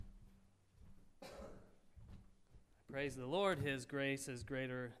Praise the Lord. His grace is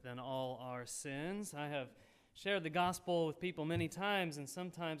greater than all our sins. I have shared the gospel with people many times, and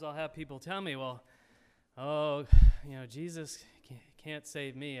sometimes I'll have people tell me, well, Jesus can't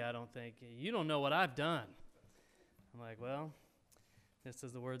save me, I don't think. You don't know what I've done. I'm like, well, just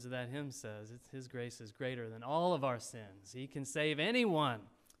as the words of that hymn says, His grace is greater than all of our sins. He can save anyone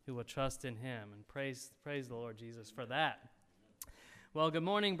who will trust in Him, and praise the Lord Jesus for that. Well, good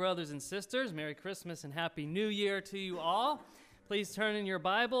morning, brothers and sisters. Merry Christmas and Happy New Year to you all. Please turn in your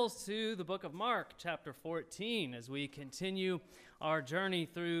Bibles to the book of Mark, chapter 14. As we continue our journey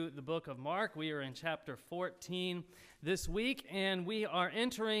through the book of Mark, we are in chapter 14 this week, and we are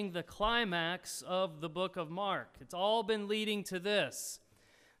entering the climax of the book of Mark. It's all been leading to this,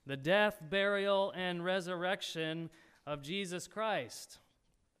 the death, burial, and resurrection of Jesus Christ.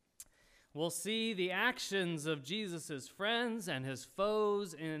 We'll see the actions of Jesus' friends and his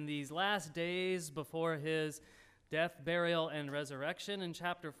foes in these last days before his death, burial, and resurrection in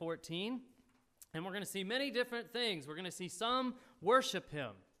chapter 14. And we're going to see many different things. We're going to see some worship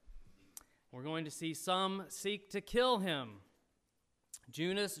him. We're going to see some seek to kill him.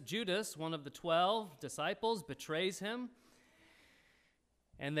 Judas, one of the 12 disciples, betrays him.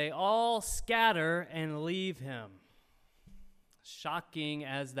 And they all scatter and leave him. Shocking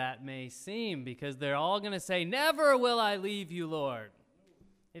as that may seem, because they're all going to say, "Never will I leave you, Lord.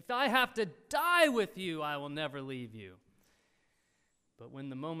 If I have to die with you, I will never leave you." But when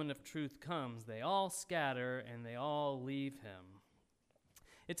the moment of truth comes, they all scatter and they all leave him.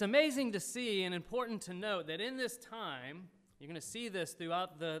 It's amazing to see and important to note that in this time, you're going to see this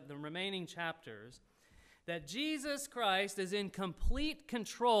throughout the remaining chapters, that Jesus Christ is in complete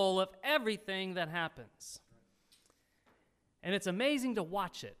control of everything that happens. And it's amazing to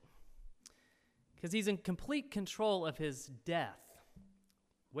watch it, because he's in complete control of his death,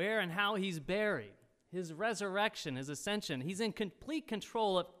 where and how he's buried, his resurrection, his ascension. He's in complete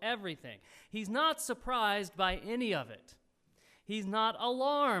control of everything. He's not surprised by any of it. He's not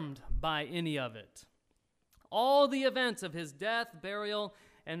alarmed by any of it. All the events of his death, burial,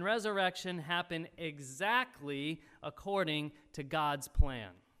 and resurrection happen exactly according to God's plan.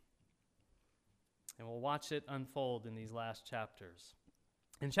 And we'll watch it unfold in these last chapters.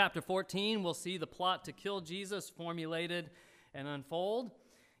 In chapter 14, we'll see the plot to kill Jesus formulated and unfold.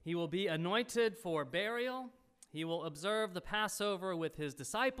 He will be anointed for burial. He will observe the Passover with his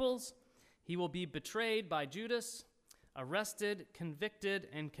disciples. He will be betrayed by Judas, arrested, convicted,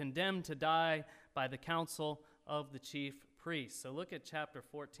 and condemned to die by the council of the chief priests. So look at chapter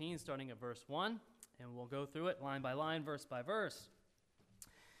 14, starting at verse 1, and we'll go through it line by line, verse by verse.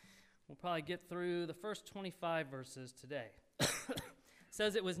 We'll probably get through the first 25 verses today. It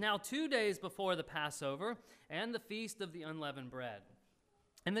says, "It was now 2 days before the Passover and the feast of the unleavened bread.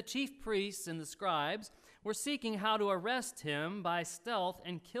 And the chief priests and the scribes were seeking how to arrest him by stealth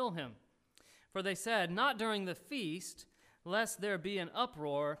and kill him. For they said, 'Not during the feast, lest there be an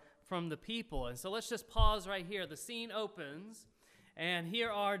uproar from the people.'" And so let's just pause right here. The scene opens, and here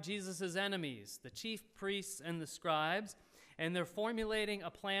are Jesus' enemies, the chief priests and the scribes. And they're formulating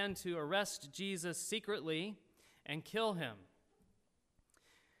a plan to arrest Jesus secretly and kill him.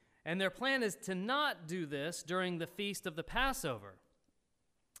 And their plan is to not do this during the feast of the Passover.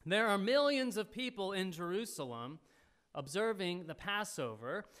 There are millions of people in Jerusalem observing the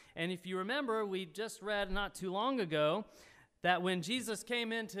Passover. And if you remember, we just read not too long ago that when Jesus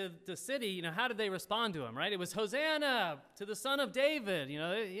came into the city, how did they respond to him, right? It was Hosanna to the Son of David.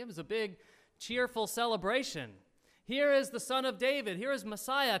 It was a big, cheerful celebration. Here is the Son of David. Here is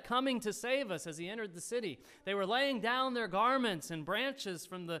Messiah coming to save us as he entered the city. They were laying down their garments and branches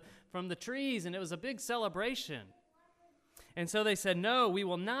from the trees, and it was a big celebration. And so they said, "No, we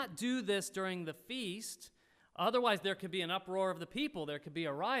will not do this during the feast. Otherwise, there could be an uproar of the people. There could be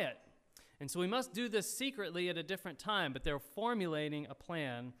a riot. And so we must do this secretly at a different time." But they're formulating a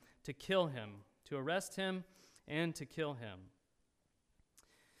plan to kill him, to arrest him, and to kill him.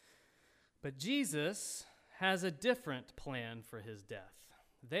 But Jesus has a different plan for his death.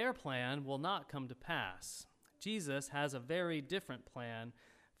 Their plan will not come to pass. Jesus has a very different plan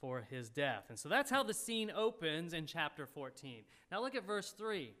for his death. And so that's how the scene opens in chapter 14. Now look at verse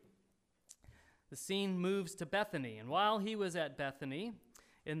 3. The scene moves to Bethany. "And while he was at Bethany,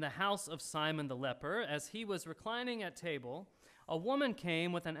 in the house of Simon the leper, as he was reclining at table, a woman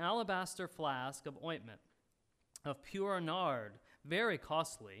came with an alabaster flask of ointment of pure nard, very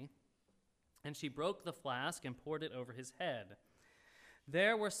costly. And she broke the flask and poured it over his head.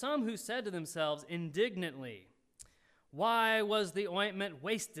 There were some who said to themselves indignantly, 'Why was the ointment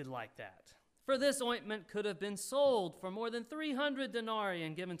wasted like that? For this ointment could have been sold for more than 300 denarii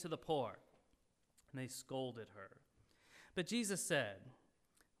and given to the poor.' And they scolded her. But Jesus said,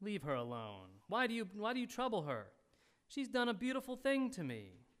 "Leave her alone. Why do you trouble her? She's done a beautiful thing to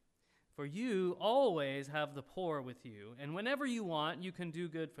me. For you always have the poor with you, and whenever you want, you can do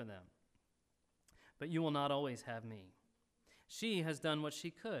good for them. But you will not always have me. She has done what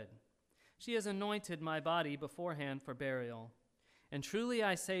she could. She has anointed my body beforehand for burial. And truly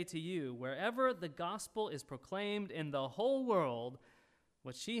I say to you, wherever the gospel is proclaimed in the whole world,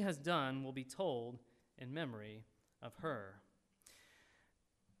 what she has done will be told in memory of her."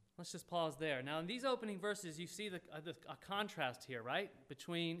 Let's just pause there. Now, in these opening verses, you see a contrast here, right?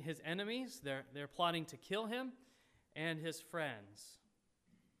 Between his enemies, they're plotting to kill him, and his friends.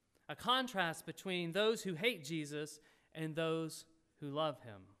 A contrast between those who hate Jesus and those who love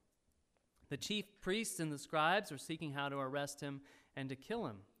him. The chief priests and the scribes were seeking how to arrest him and to kill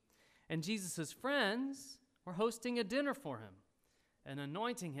him. And Jesus' friends were hosting a dinner for him and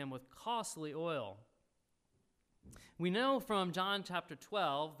anointing him with costly oil. We know from John chapter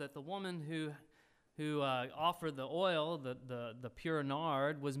 12 that the woman who offered the oil, the pure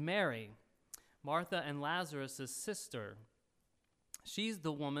nard, was Mary, Martha and Lazarus' sister. She's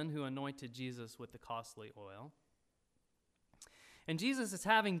the woman who anointed Jesus with the costly oil. And Jesus is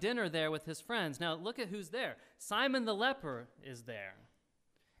having dinner there with his friends. Now look at who's there. Simon the leper is there.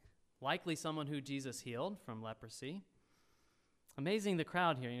 Likely someone who Jesus healed from leprosy. Amazing the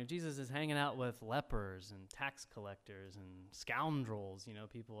crowd here. Jesus is hanging out with lepers and tax collectors and scoundrels.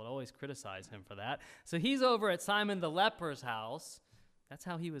 People would always criticize him for that. So he's over at Simon the leper's house. That's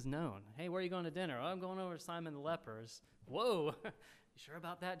how he was known. "Hey, where are you going to dinner?" "Oh, I'm going over to Simon the leper's." "Whoa, you sure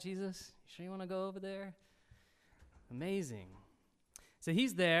about that, Jesus? You sure you want to go over there?" Amazing. So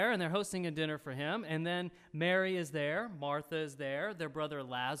he's there, and they're hosting a dinner for him. And then Mary is there. Martha is there. Their brother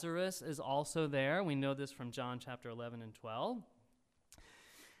Lazarus is also there. We know this from John chapter 11 and 12.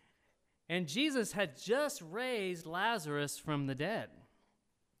 And Jesus had just raised Lazarus from the dead.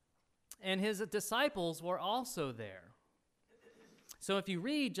 And his disciples were also there. So if you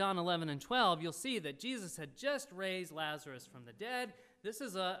read John 11 and 12, you'll see that Jesus had just raised Lazarus from the dead. This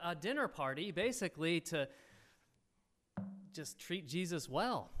is a dinner party, basically, to just treat Jesus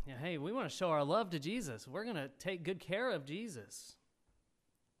well. Hey, we want to show our love to Jesus. We're going to take good care of Jesus.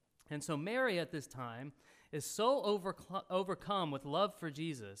 And so Mary at this time is so overcome with love for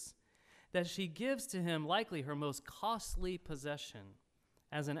Jesus that she gives to him likely her most costly possession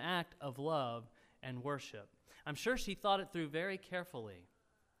as an act of love and worship. I'm sure she thought it through very carefully,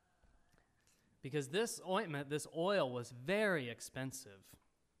 because this ointment, this oil, was very expensive,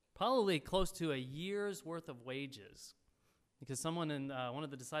 probably close to a year's worth of wages, because someone in one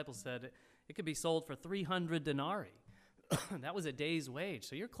of the disciples said it could be sold for 300 denarii. That was a day's wage.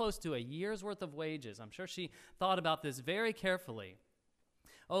 So you're close to a year's worth of wages. I'm sure she thought about this very carefully.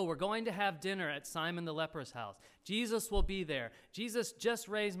 Oh, we're going to have dinner at Simon the leper's house. Jesus will be there. Jesus just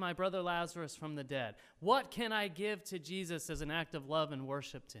raised my brother Lazarus from the dead. What can I give to Jesus as an act of love and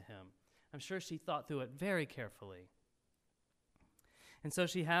worship to him? I'm sure she thought through it very carefully. And so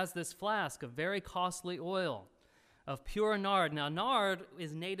she has this flask of very costly oil, of pure nard. Now, nard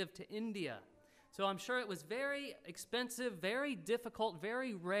is native to India. So I'm sure it was very expensive, very difficult,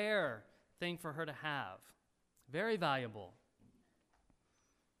 very rare thing for her to have. Very valuable.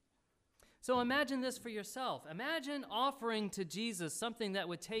 So imagine this for yourself. Imagine offering to Jesus something that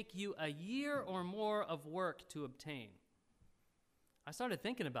would take you a year or more of work to obtain. I started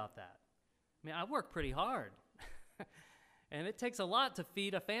thinking about that. I work pretty hard. And it takes a lot to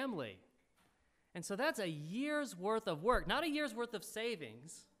feed a family. And so that's a year's worth of work, not a year's worth of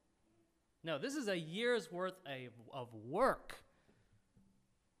savings. No, this is a year's worth of work.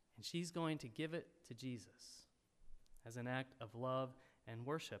 And she's going to give it to Jesus as an act of love and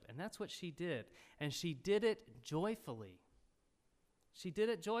worship. And that's what she did. And she did it joyfully. She did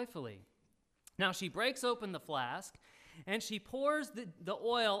it joyfully. Now she breaks open the flask and she pours the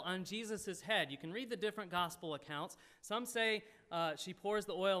oil on Jesus' head. You can read the different gospel accounts. Some say she pours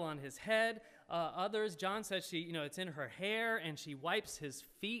the oil on his head. Others, John says it's in her hair and she wipes his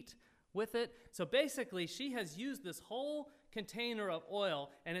feet with it. So basically she has used this whole container of oil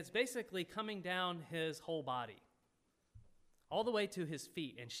and it's basically coming down his whole body, all the way to his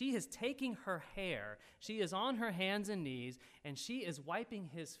feet. And she is taking her hair, she is on her hands and knees, and she is wiping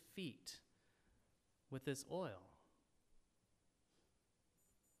his feet with this oil.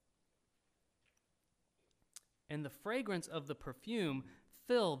 And the fragrance of the perfume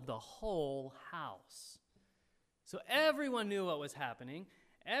filled the whole house. So everyone knew what was happening.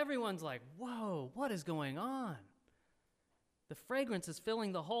 Everyone's like, whoa, what is going on? The fragrance is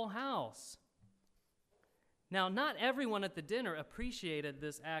filling the whole house. Now, not everyone at the dinner appreciated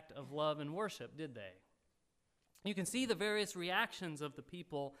this act of love and worship, did they? You can see the various reactions of the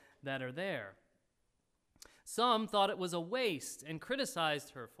people that are there. Some thought it was a waste and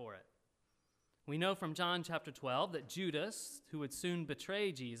criticized her for it. We know from John chapter 12 that Judas, who would soon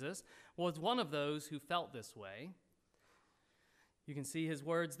betray Jesus, was one of those who felt this way. You can see his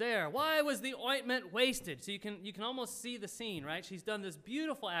words there. Why was the ointment wasted? So you can almost see the scene, right? She's done this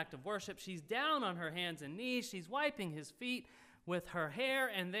beautiful act of worship. She's down on her hands and knees. She's wiping his feet with her hair,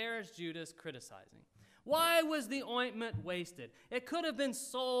 and there's Judas criticizing. Why was the ointment wasted? It could have been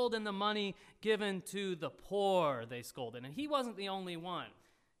sold and the money given to the poor, they scolded. And he wasn't the only one.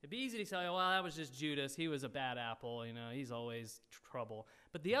 It'd be easy to say, well, that was just Judas. He was a bad apple. He's always trouble.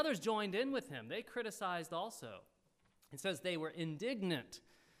 But the others joined in with him. They criticized also. It says they were indignant.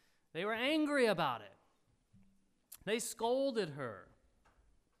 They were angry about it. They scolded her.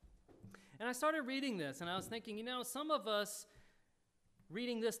 And I started reading this, and I was thinking, some of us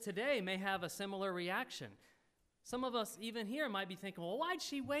reading this today may have a similar reaction. Some of us, even here, might be thinking, well, why'd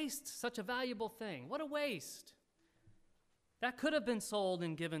she waste such a valuable thing? What a waste. That could have been sold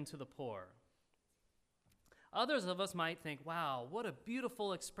and given to the poor. Others of us might think, wow, what a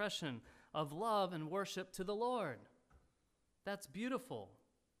beautiful expression of love and worship to the Lord. That's beautiful.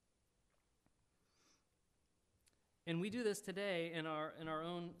 And we do this today in our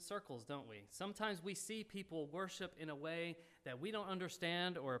own circles, don't we? Sometimes we see people worship in a way that we don't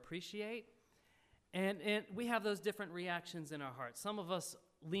understand or appreciate, and we have those different reactions in our hearts. Some of us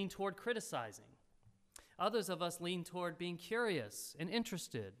lean toward criticizing. Others of us lean toward being curious and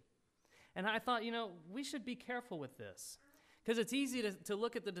interested. And I thought, we should be careful with this, because it's easy to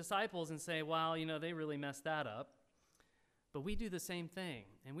look at the disciples and say, wow, they really messed that up. But we do the same thing,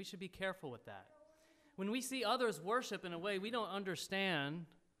 and we should be careful with that. When we see others worship in a way we don't understand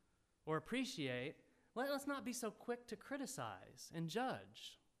or appreciate, let's not be so quick to criticize and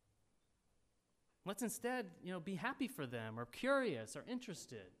judge. Let's instead, be happy for them or curious or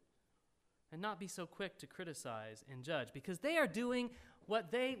interested, and not be so quick to criticize and judge, because they are doing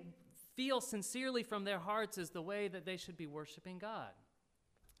what they feel sincerely from their hearts is the way that they should be worshiping God.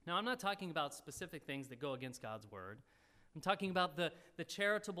 Now, I'm not talking about specific things that go against God's word. I'm talking about the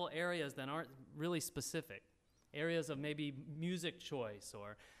charitable areas that aren't really specific, areas of maybe music choice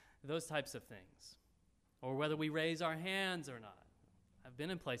or those types of things, or whether we raise our hands or not. I've been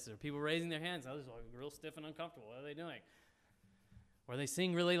in places where people raising their hands, others are real stiff and uncomfortable. What are they doing? Or they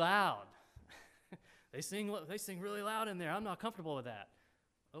sing really loud. They sing really loud in there. I'm not comfortable with that.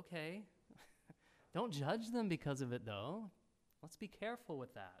 Okay. Don't judge them because of it, though. Let's be careful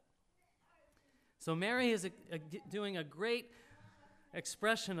with that. So Mary is doing a great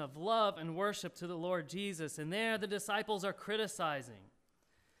expression of love and worship to the Lord Jesus, and there the disciples are criticizing.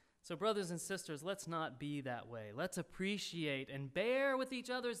 So brothers and sisters, let's not be that way. Let's appreciate and bear with each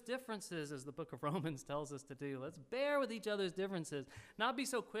other's differences, as the book of Romans tells us to do. Let's bear with each other's differences, not be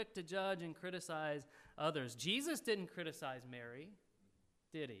so quick to judge and criticize others. Jesus didn't criticize Mary,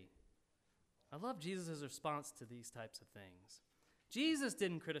 did he? I love Jesus' response to these types of things. Jesus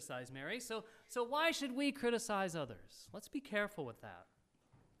didn't criticize Mary, so why should we criticize others? Let's be careful with that.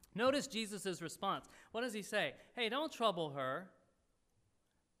 Notice Jesus' response. What does he say? Hey, don't trouble her.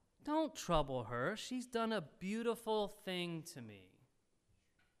 Don't trouble her. She's done a beautiful thing to me.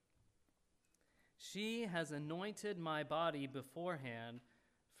 She has anointed my body beforehand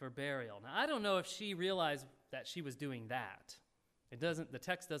for burial. Now, I don't know if she realized that she was doing that. The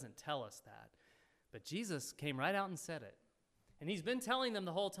text doesn't tell us that. But Jesus came right out and said it. And he's been telling them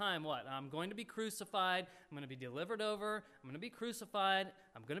the whole time, what? I'm going to be crucified. I'm going to be delivered over. I'm going to be crucified.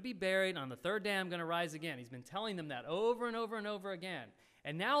 I'm going to be buried. On the third day, I'm going to rise again. He's been telling them that over and over and over again.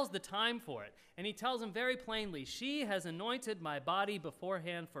 And now's the time for it. And he tells them very plainly, she has anointed my body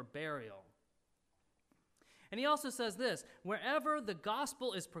beforehand for burial. And he also says this, wherever the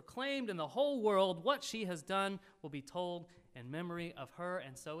gospel is proclaimed in the whole world, what she has done will be told in memory of her.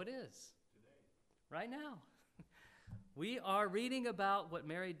 And so it is. Right now. We are reading about what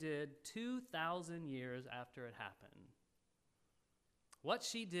Mary did 2,000 years after it happened. What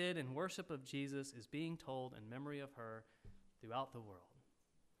she did in worship of Jesus is being told in memory of her throughout the world.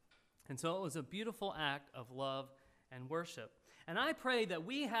 And so it was a beautiful act of love and worship. And I pray that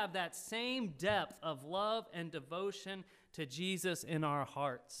we have that same depth of love and devotion to Jesus in our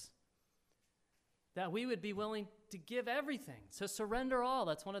hearts. That we would be willing to give everything, to surrender all.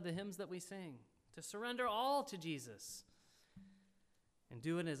 That's one of the hymns that we sing. To surrender all to Jesus and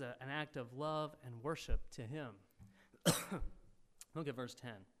do it as an act of love and worship to him. Look at verse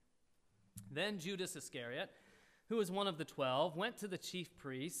 10. Then Judas Iscariot, who was one of the 12, went to the chief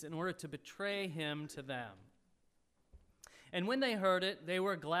priests in order to betray him to them. And when they heard it, they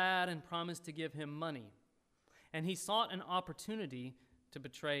were glad and promised to give him money. and he sought an opportunity to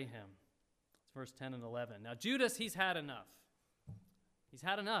betray him. It's verse 10 and 11. Now Judas, he's had enough. He's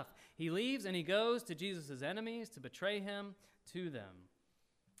had enough. He leaves and he goes to Jesus' enemies to betray him to them.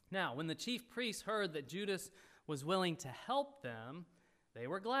 Now, when the chief priests heard that Judas was willing to help them, they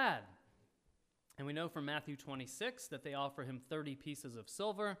were glad. And we know from Matthew 26 that they offer him 30 pieces of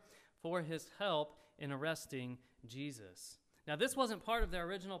silver for his help in arresting Jesus. Now, this wasn't part of their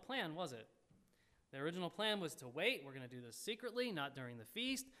original plan, was it? Their original plan was to wait. We're going to do this secretly, not during the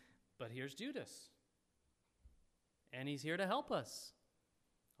feast. But here's Judas. And he's here to help us.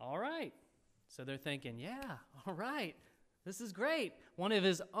 All right. So they're thinking, yeah, all right. This is great. One of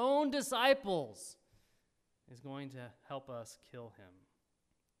his own disciples is going to help us kill him.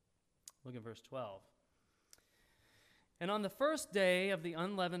 Look at verse 12. And on the first day of the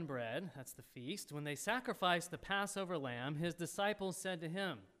unleavened bread, that's the feast, when they sacrificed the Passover lamb, his disciples said to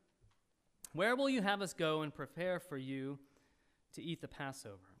him, "Where will you have us go and prepare for you to eat the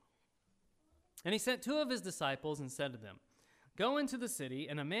Passover?" And he sent two of his disciples and said to them, "Go into the city,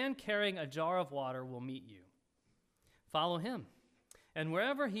 and a man carrying a jar of water will meet you. Follow him. And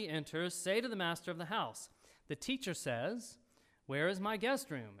wherever he enters, say to the master of the house, 'The teacher says, where is my guest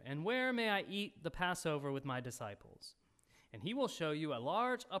room? And where may I eat the Passover with my disciples?' And he will show you a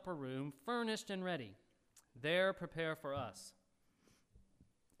large upper room, furnished and ready. There prepare for us."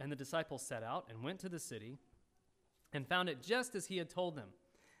 And the disciples set out and went to the city and found it just as he had told them.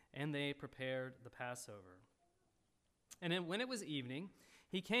 And they prepared the Passover. And when it was evening,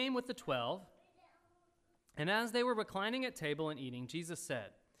 he came with the 12. And as they were reclining at table and eating, Jesus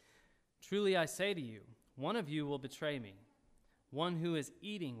said, "Truly I say to you, one of you will betray me, one who is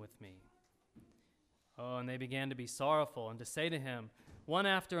eating with me." Oh, and they began to be sorrowful and to say to him, one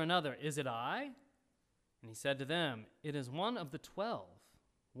after another, "Is it I?" And he said to them, "It is one of the 12,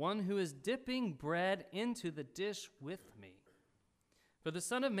 one who is dipping bread into the dish with me. For the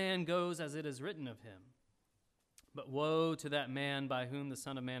Son of Man goes as it is written of him. But woe to that man by whom the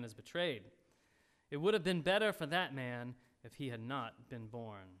Son of Man is betrayed. It would have been better for that man if he had not been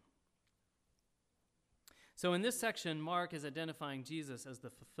born." So in this section, Mark is identifying Jesus as the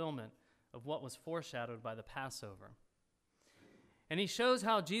fulfillment of what was foreshadowed by the Passover. And he shows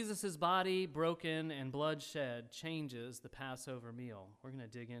how Jesus' body, broken and blood shed, changes the Passover meal. We're going to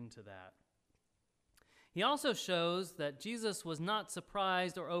dig into that. He also shows that Jesus was not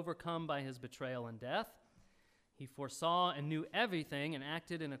surprised or overcome by his betrayal and death. He foresaw and knew everything and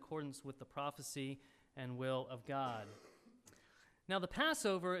acted in accordance with the prophecy and will of God. Now, the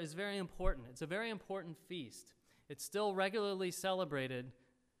Passover is very important. It's a very important feast. It's still regularly celebrated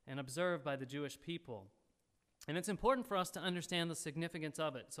and observed by the Jewish people. And it's important for us to understand the significance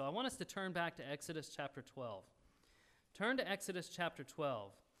of it. So I want us to turn back to Exodus chapter 12. Turn to Exodus chapter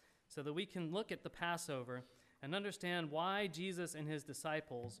 12 so that we can look at the Passover and understand why Jesus and his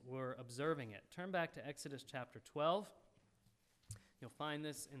disciples were observing it. Turn back to Exodus chapter 12. You'll find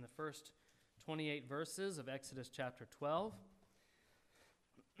this in the first 28 verses of Exodus chapter 12.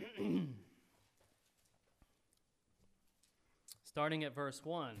 Starting at verse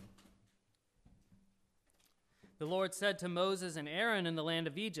 1. The Lord said to Moses and Aaron in the land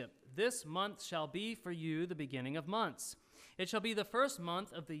of Egypt, "This month shall be for you the beginning of months. It shall be the first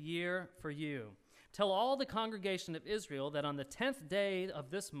month of the year for you. Tell all the congregation of Israel that on the 10th day of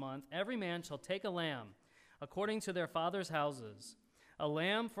this month every man shall take a lamb, according to their father's houses, a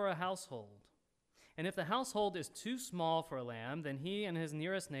lamb for a household. And if the household is too small for a lamb, then he and his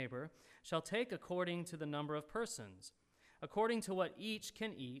nearest neighbor shall take according to the number of persons. According to what each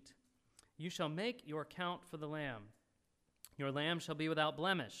can eat, you shall make your count for the lamb. Your lamb shall be without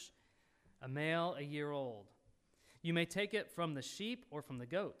blemish, a male a year old. You may take it from the sheep or from the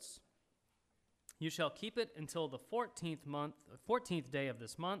goats. You shall keep it until the 14th day of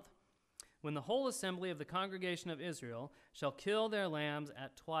this month, when the whole assembly of the congregation of Israel shall kill their lambs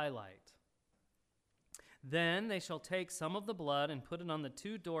at twilight. Then they shall take some of the blood and put it on the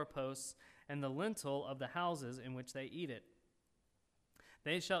 2 doorposts and the lintel of the houses in which they eat it.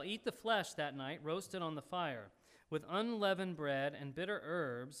 They shall eat the flesh that night, roasted on the fire. With unleavened bread and bitter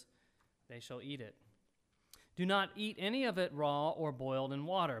herbs they shall eat it. Do not eat any of it raw or boiled in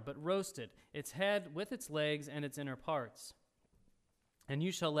water, but roast it, its head with its legs and its inner parts. And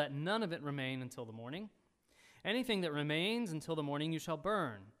you shall let none of it remain until the morning. Anything that remains until the morning you shall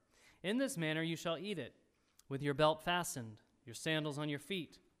burn. In this manner you shall eat it, with your belt fastened, your sandals on your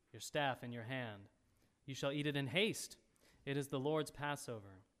feet, your staff in your hand. You shall eat it in haste. It is the Lord's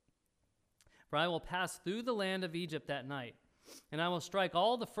Passover. For I will pass through the land of Egypt that night, and I will strike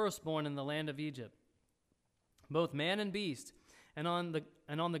all the firstborn in the land of Egypt, both man and beast, And on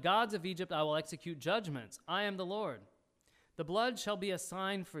the gods of Egypt I will execute judgments. I am the Lord. The blood shall be a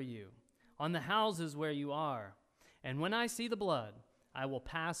sign for you on the houses where you are. And when I see the blood, I will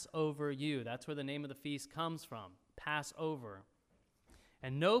pass over you. That's where the name of the feast comes from, pass over.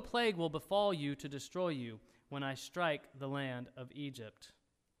 And no plague will befall you to destroy you when I strike the land of Egypt.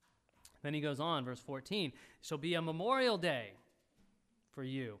 Then he goes on, verse 14, it shall be a memorial day for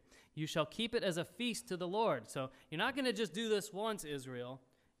you. You shall keep it as a feast to the Lord. So you're not going to just do this once, Israel.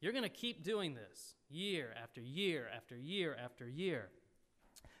 You're going to keep doing this year after year after year after year.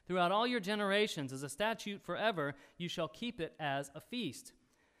 Throughout all your generations, as a statute forever, you shall keep it as a feast.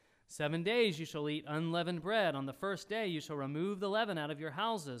 7 days you shall eat unleavened bread. On the first day you shall remove the leaven out of your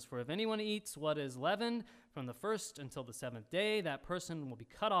houses. For if anyone eats what is leavened from the first until the seventh day, that person will be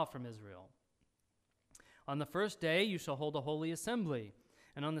cut off from Israel. On the first day you shall hold a holy assembly,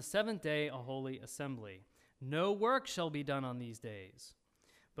 and on the seventh day a holy assembly. No work shall be done on these days.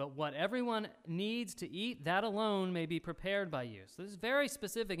 But what everyone needs to eat, that alone may be prepared by you. So there's very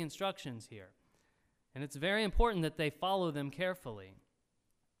specific instructions here. And it's very important that they follow them carefully.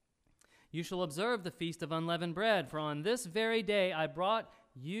 You shall observe the feast of unleavened bread, for on this very day I brought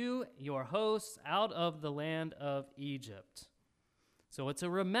you, your hosts, out of the land of Egypt. So it's a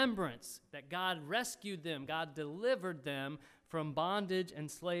remembrance that God rescued them, God delivered them from bondage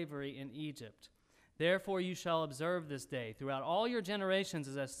and slavery in Egypt. Therefore you shall observe this day throughout all your generations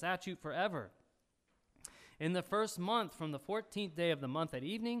as a statute forever. In the first month, from the 14th day of the month at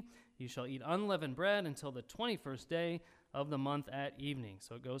evening, you shall eat unleavened bread until the 21st day of the month at evening.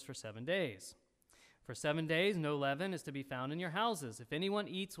 So it goes for 7 days. For 7 days, no leaven is to be found in your houses. If anyone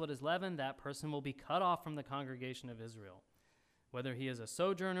eats what is leavened, that person will be cut off from the congregation of Israel, whether he is a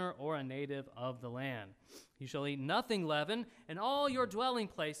sojourner or a native of the land. You shall eat nothing leavened. In all your dwelling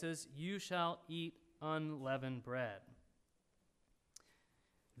places you shall eat unleavened bread.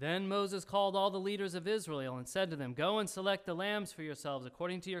 Then Moses called all the leaders of Israel and said to them, go and select the lambs for yourselves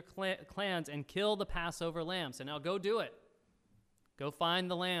according to your clans and kill the Passover lamb. So now go do it. Go find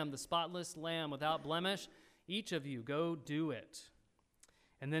the lamb, the spotless lamb without blemish. Each of you, go do it.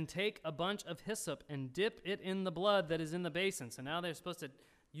 And then take a bunch of hyssop and dip it in the blood that is in the basin. So now they're supposed to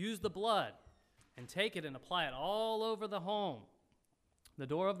use the blood and take it and apply it all over the home, the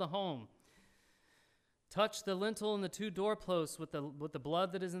door of the home. Touch the lintel and the 2 doorposts with the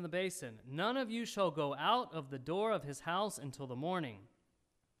blood that is in the basin. None of you shall go out of the door of his house until the morning.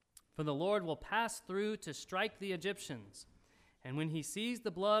 For the Lord will pass through to strike the Egyptians. And when he sees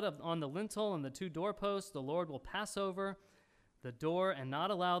the blood on the lintel and the 2 doorposts, the Lord will pass over the door and not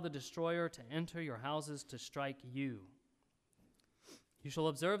allow the destroyer to enter your houses to strike you. You shall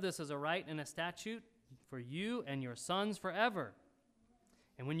observe this as a rite and a statute for you and your sons forever.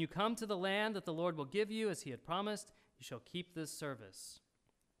 And when you come to the land that the Lord will give you, as he had promised, you shall keep this service.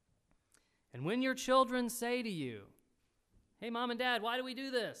 And when your children say to you, hey, Mom and Dad, why do we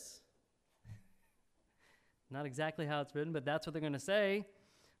do this? Not exactly how it's written, but that's what they're going to say.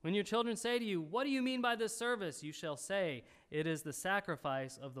 When your children say to you, what do you mean by this service? You shall say, it is the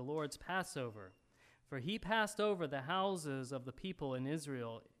sacrifice of the Lord's Passover. For he passed over the houses of the people in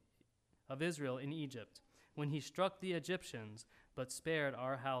Israel in Egypt, when he struck the Egyptians, but spared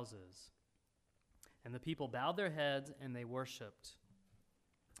our houses. And the people bowed their heads, and they worshipped.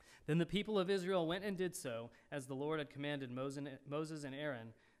 Then the people of Israel went and did so, as the Lord had commanded Moses and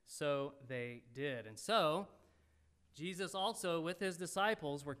Aaron, so they did. And so, Jesus also, with his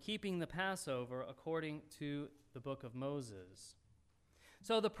disciples, were keeping the Passover according to the book of Moses.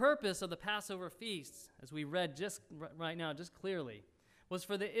 So the purpose of the Passover feasts, as we read just right now, just clearly, was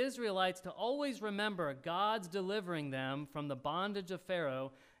for the Israelites to always remember God's delivering them from the bondage of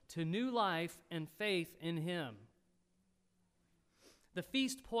Pharaoh to new life and faith in him. The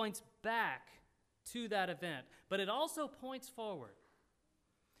feast points back to that event, but it also points forward.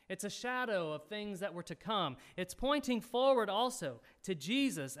 It's a shadow of things that were to come. It's pointing forward also to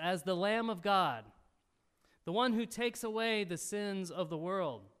Jesus as the Lamb of God, the one who takes away the sins of the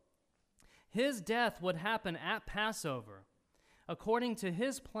world. His death would happen at Passover, according to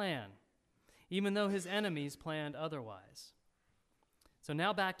his plan, even though his enemies planned otherwise. So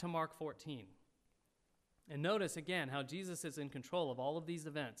now back to Mark 14. And notice again how Jesus is in control of all of these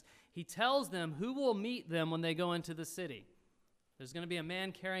events. He tells them who will meet them when they go into the city. There's going to be a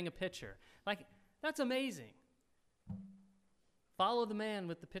man carrying a pitcher. That's amazing. Follow the man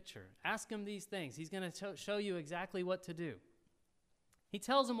with the pitcher. Ask him these things. He's going to show you exactly what to do. He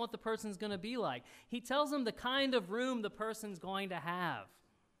tells them what the person's going to be like. He tells them the kind of room the person's going to have.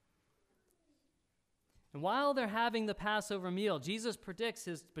 And while they're having the Passover meal, Jesus predicts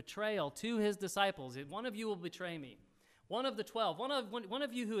his betrayal to his disciples. One of you will betray me. one of the 12, one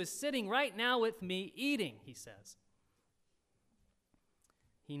of you who is sitting right now with me eating, he says.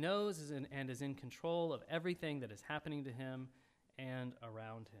 He knows and is in control of everything that is happening to him and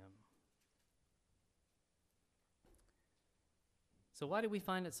around him. So why do we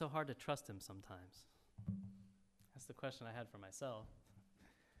find it so hard to trust him sometimes? That's the question I had for myself.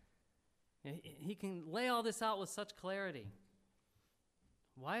 He can lay all this out with such clarity.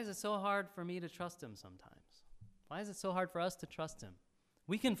 Why is it so hard for me to trust him sometimes? Why is it so hard for us to trust him?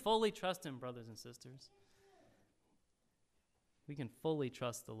 We can fully trust him, brothers and sisters. We can fully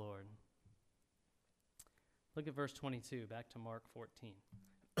trust the Lord. Look at verse 22, back to Mark 14.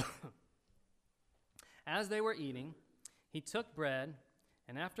 As they were eating, he took bread,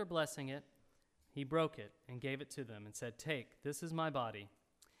 and after blessing it, he broke it and gave it to them and said, "Take, this is my body."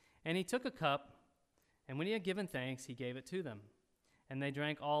 And he took a cup, and when he had given thanks, he gave it to them. And they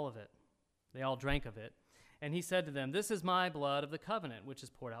drank all of it. They all drank of it. And he said to them, "This is my blood of the covenant, which is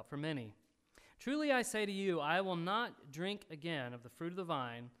poured out for many. Truly I say to you, I will not drink again of the fruit of the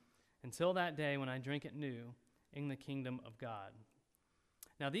vine until that day when I drink it new in the kingdom of God."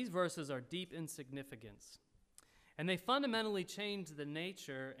 Now these verses are deep in significance, and they fundamentally change the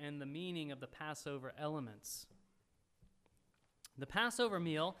nature and the meaning of the Passover elements. The Passover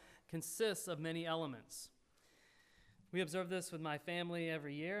meal consists of many elements. We observe this with my family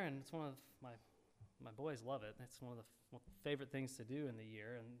every year, and it's one of my boys love it. It's one of the favorite things to do in the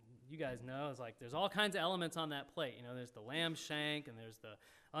year. And you guys know, it's like there's all kinds of elements on that plate. You know, there's the lamb shank, and there's the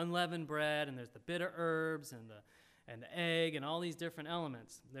unleavened bread, and there's the bitter herbs, and the egg, and all these different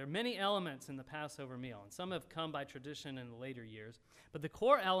elements. There are many elements in the Passover meal, and some have come by tradition in the later years. But the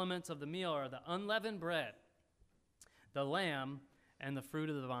core elements of the meal are the unleavened bread, the lamb, and the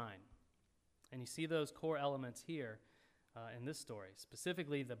fruit of the vine. And you see those core elements here in this story,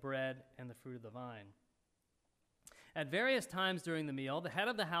 specifically the bread and the fruit of the vine. At various times during the meal, the head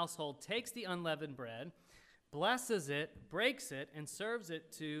of the household takes the unleavened bread, blesses it, breaks it, and serves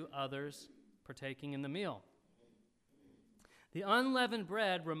it to others partaking in the meal. The unleavened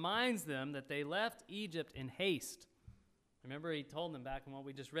bread reminds them that they left Egypt in haste. Remember, he told them back in what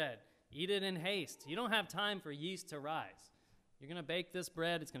we just read, eat it in haste. You don't have time for yeast to rise. You're going to bake this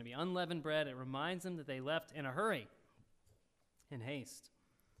bread. It's going to be unleavened bread. It reminds them that they left in a hurry, in haste.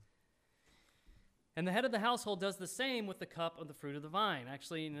 And the head of the household does the same with the cup of the fruit of the vine.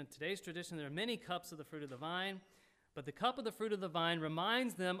 Actually, in today's tradition, there are many cups of the fruit of the vine, but the cup of the fruit of the vine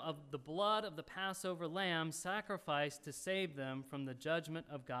reminds them of the blood of the Passover lamb sacrificed to save them from the judgment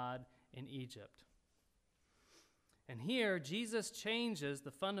of God in Egypt. And here, Jesus changes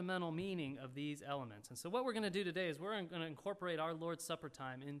the fundamental meaning of these elements. And so what we're going to do today is we're going to incorporate our Lord's Supper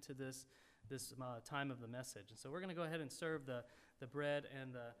time into this time of the message. And so we're going to go ahead and serve the bread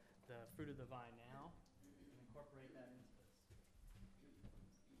and the fruit of the vine now and incorporate that into this.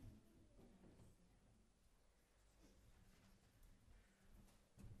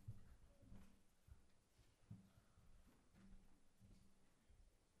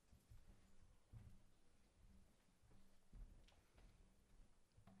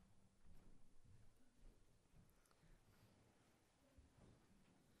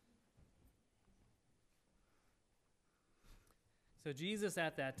 So Jesus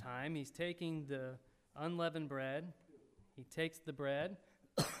at that time, he's taking the unleavened bread. He takes the bread,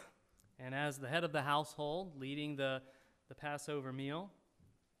 and as the head of the household leading the Passover meal,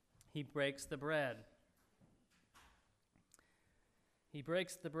 he breaks the bread. He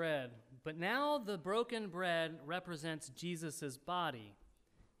breaks the bread. But now the broken bread represents Jesus' body.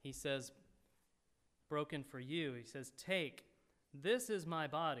 He says, broken for you. He says, take, this is my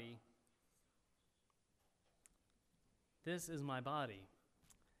body. This is my body.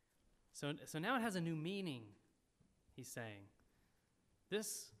 So now it has a new meaning, he's saying.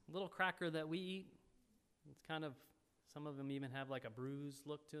 This little cracker that we eat, it's kind of, some of them even have like a bruised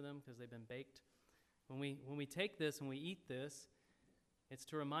look to them because they've been baked. When we take this and we eat this, it's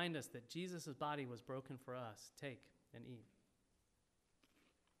to remind us that Jesus' body was broken for us. Take and eat.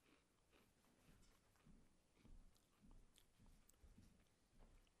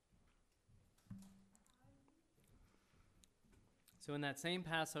 So in that same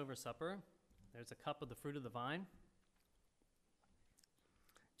Passover supper, there's a cup of the fruit of the vine.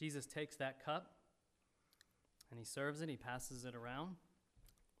 Jesus takes that cup and he serves it. He passes it around.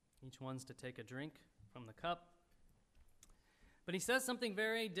 Each one's to take a drink from the cup. But he says something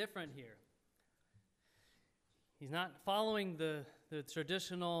very different here. He's not following the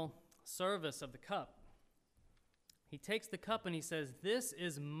traditional service of the cup. He takes the cup and he says, "This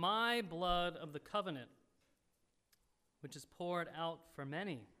is my blood of the covenant, which is poured out for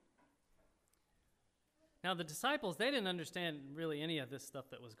many." Now, the disciples, they didn't understand really any of this stuff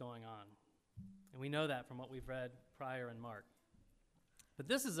that was going on. And we know that from what we've read prior in Mark. But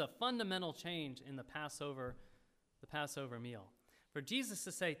this is a fundamental change in the Passover meal. For Jesus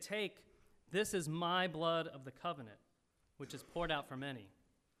to say, "Take, this is my blood of the covenant, which is poured out for many."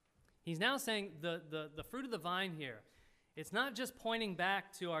 He's now saying the fruit of the vine here, it's not just pointing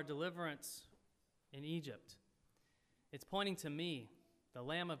back to our deliverance in Egypt. It's pointing to me, the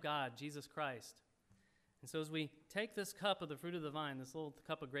Lamb of God, Jesus Christ. And so as we take this cup of the fruit of the vine, this little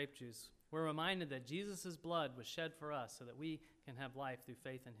cup of grape juice, we're reminded that Jesus' blood was shed for us so that we can have life through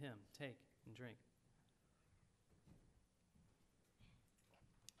faith in him. Take and drink.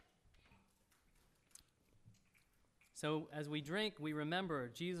 So as we drink, we remember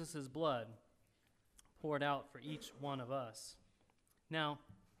Jesus' blood poured out for each one of us. Now,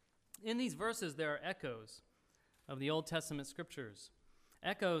 in these verses, there are echoes of the Old Testament scriptures,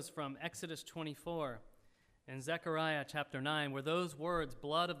 echoes from Exodus 24 and Zechariah chapter 9, where those words,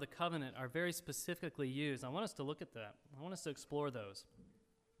 blood of the covenant, are very specifically used. I want us to look at that. I want us to explore those.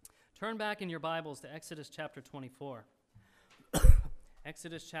 Turn back in your Bibles to Exodus chapter 24.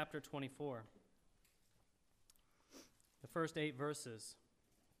 Exodus chapter 24. The first 8 verses.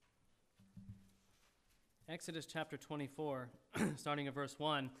 Exodus chapter 24, starting at verse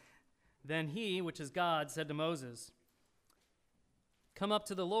 1. Then he, which is God, said to Moses, "Come up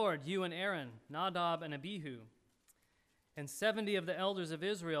to the Lord, you and Aaron, Nadab and Abihu, and 70 of the elders of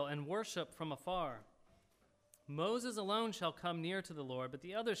Israel, and worship from afar. Moses alone shall come near to the Lord, but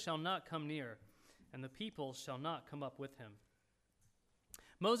the others shall not come near, and the people shall not come up with him."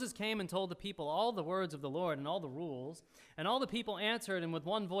 Moses came and told the people all the words of the Lord and all the rules, and all the people answered and with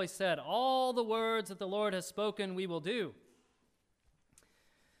one voice said, "All the words that the Lord has spoken we will do."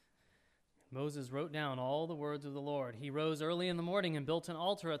 Moses wrote down all the words of the Lord. He rose early in the morning and built an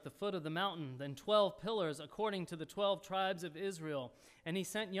altar at the foot of the mountain, then 12 pillars according to the 12 tribes of Israel. And he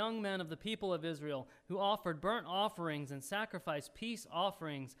sent young men of the people of Israel who offered burnt offerings and sacrificed peace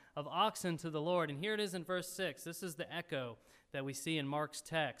offerings of oxen to the Lord. And here it is in verse 6. This is the echo that we see in Mark's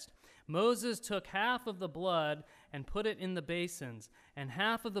text. Moses took half of the blood and put it in the basins, and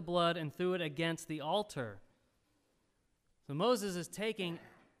half of the blood and threw it against the altar. So Moses is taking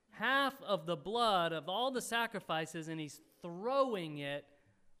half of the blood of all the sacrifices and he's throwing it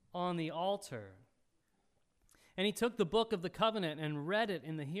on the altar. And he took the book of the covenant and read it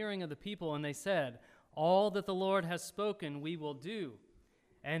in the hearing of the people, and they said, "All that the Lord has spoken we will do,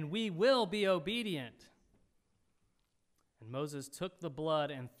 and we will be obedient." And Moses took the blood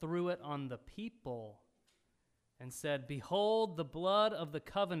and threw it on the people and said, "Behold the blood of the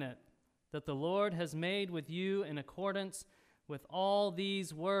covenant that the Lord has made with you in accordance with all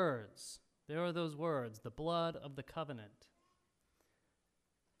these words." There are those words, the blood of the covenant.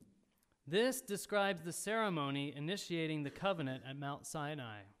 This describes the ceremony initiating the covenant at Mount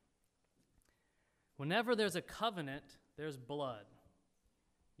Sinai. Whenever there's a covenant, there's blood.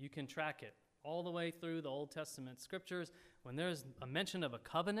 You can track it all the way through the Old Testament scriptures. When there's a mention of a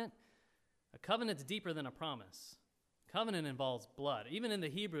covenant's deeper than a promise. Covenant involves blood. Even in the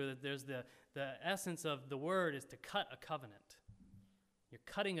Hebrew, there's the essence of the word is to cut a covenant. You're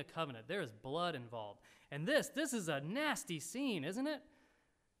cutting a covenant. There is blood involved. And this is a nasty scene, isn't it?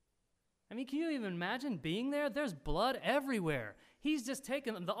 I mean, can you even imagine being there? There's blood everywhere. He's just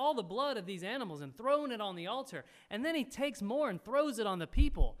taken all the blood of these animals and thrown it on the altar. And then he takes more and throws it on the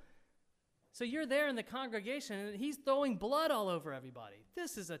people. So you're there in the congregation, and he's throwing blood all over everybody.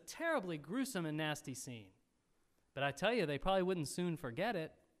 This is a terribly gruesome and nasty scene. But I tell you, they probably wouldn't soon forget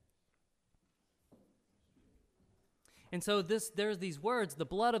it. And so there's these words, the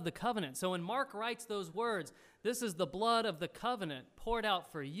blood of the covenant. So when Mark writes those words, this is the blood of the covenant poured out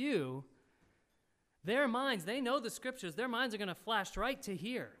for you, their minds, they know the scriptures, their minds are going to flash right to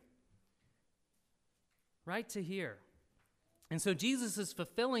here. Right to here. And so Jesus is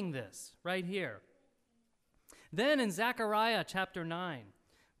fulfilling this right here. Then in Zechariah chapter 9,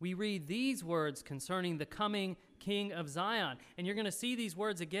 we read these words concerning the coming King of Zion. And you're going to see these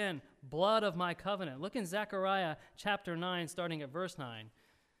words again, blood of my covenant. Look in Zechariah chapter 9, starting at verse 9.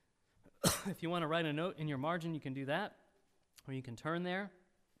 If you want to write a note in your margin, you can do that, or you can turn there.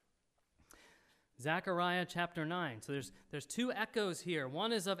 Zechariah chapter 9. So there's two echoes here.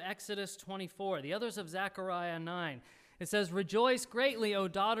 One is of Exodus 24. The other is of Zechariah 9. It says, "Rejoice greatly, O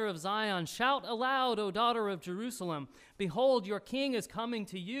daughter of Zion. Shout aloud, O daughter of Jerusalem. Behold, your king is coming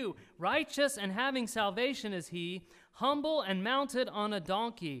to you. Righteous and having salvation is he, humble and mounted on a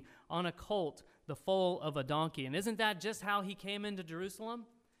donkey, on a colt, the foal of a donkey." And isn't that just how he came into Jerusalem?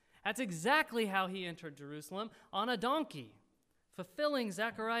 That's exactly how he entered Jerusalem, on a donkey, fulfilling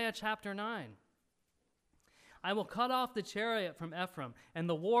Zechariah chapter 9. I will cut off the chariot from Ephraim, and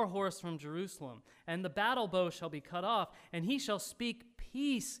the war horse from Jerusalem, and the battle bow shall be cut off, and he shall speak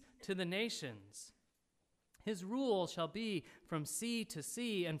peace to the nations. His rule shall be from sea to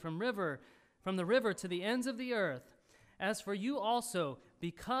sea, and from the river to the ends of the earth. As for you also,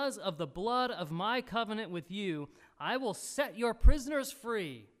 because of the blood of my covenant with you, I will set your prisoners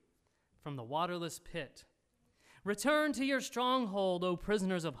free from the waterless pit. Return to your stronghold, O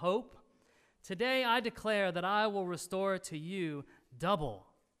prisoners of hope. Today I declare that I will restore to you double.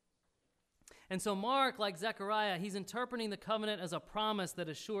 And so Mark, like Zechariah, he's interpreting the covenant as a promise that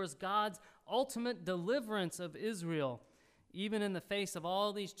assures God's ultimate deliverance of Israel, even in the face of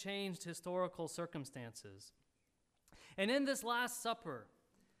all these changed historical circumstances. And in this Last Supper,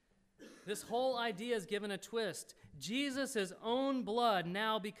 this whole idea is given a twist. Jesus' own blood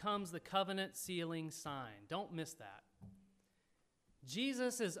now becomes the covenant sealing sign. Don't miss that.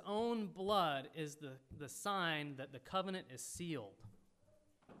 Jesus' own blood is the sign that the covenant is sealed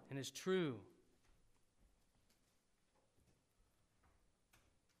and is true.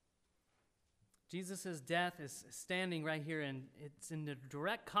 Jesus' death is standing right here, and it's in the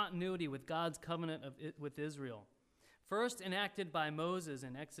direct continuity with God's covenant with Israel. First enacted by Moses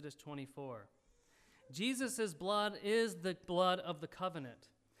in Exodus 24. Jesus' blood is the blood of the covenant.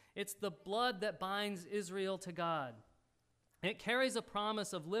 It's the blood that binds Israel to God. It carries a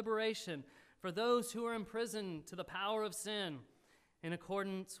promise of liberation for those who are imprisoned to the power of sin in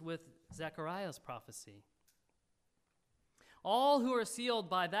accordance with Zechariah's prophecy. All who are sealed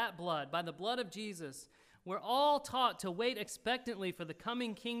by that blood, by the blood of Jesus, we're all taught to wait expectantly for the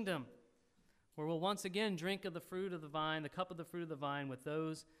coming kingdom, where we'll once again drink of the fruit of the vine, the cup of the fruit of the vine, with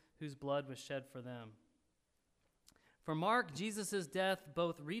those whose blood was shed for them. For Mark, Jesus' death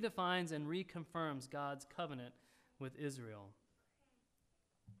both redefines and reconfirms God's covenant with Israel.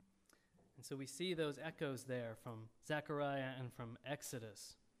 And so we see those echoes there from Zechariah and from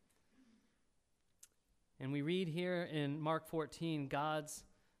Exodus. And we read here in Mark 14 God's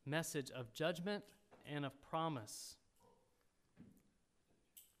message of judgment and of promise.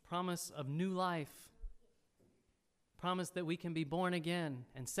 Promise of new life. Promise that we can be born again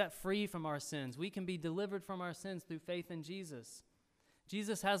and set free from our sins. We can be delivered from our sins through faith in Jesus.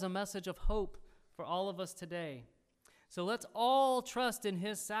 Jesus has a message of hope for all of us today. So let's all trust in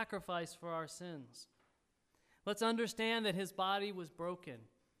his sacrifice for our sins. Let's understand that his body was broken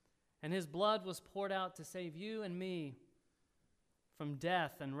and his blood was poured out to save you and me from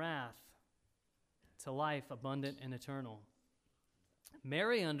death and wrath to life abundant and eternal.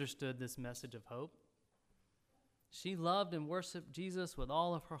 Mary understood this message of hope. She loved and worshiped Jesus with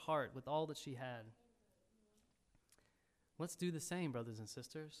all of her heart, with all that she had. Let's do the same, brothers and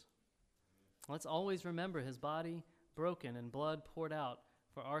sisters. Let's always remember his body broken and blood poured out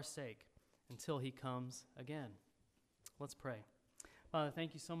for our sake until he comes again. Let's pray. Father,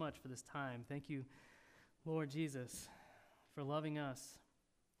 thank you so much for this time. Thank you, Lord Jesus, for loving us.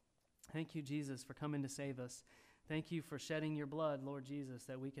 Thank you, Jesus, for coming to save us. Thank you for shedding your blood, Lord Jesus,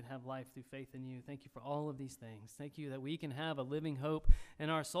 that we can have life through faith in you. Thank you for all of these things. Thank you that we can have a living hope in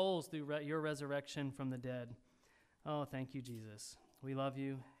our souls through your resurrection from the dead. Oh, thank you, Jesus. We love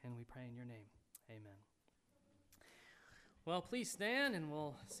you, and we pray in your name. Amen. Well, please stand, and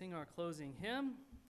we'll sing our closing hymn.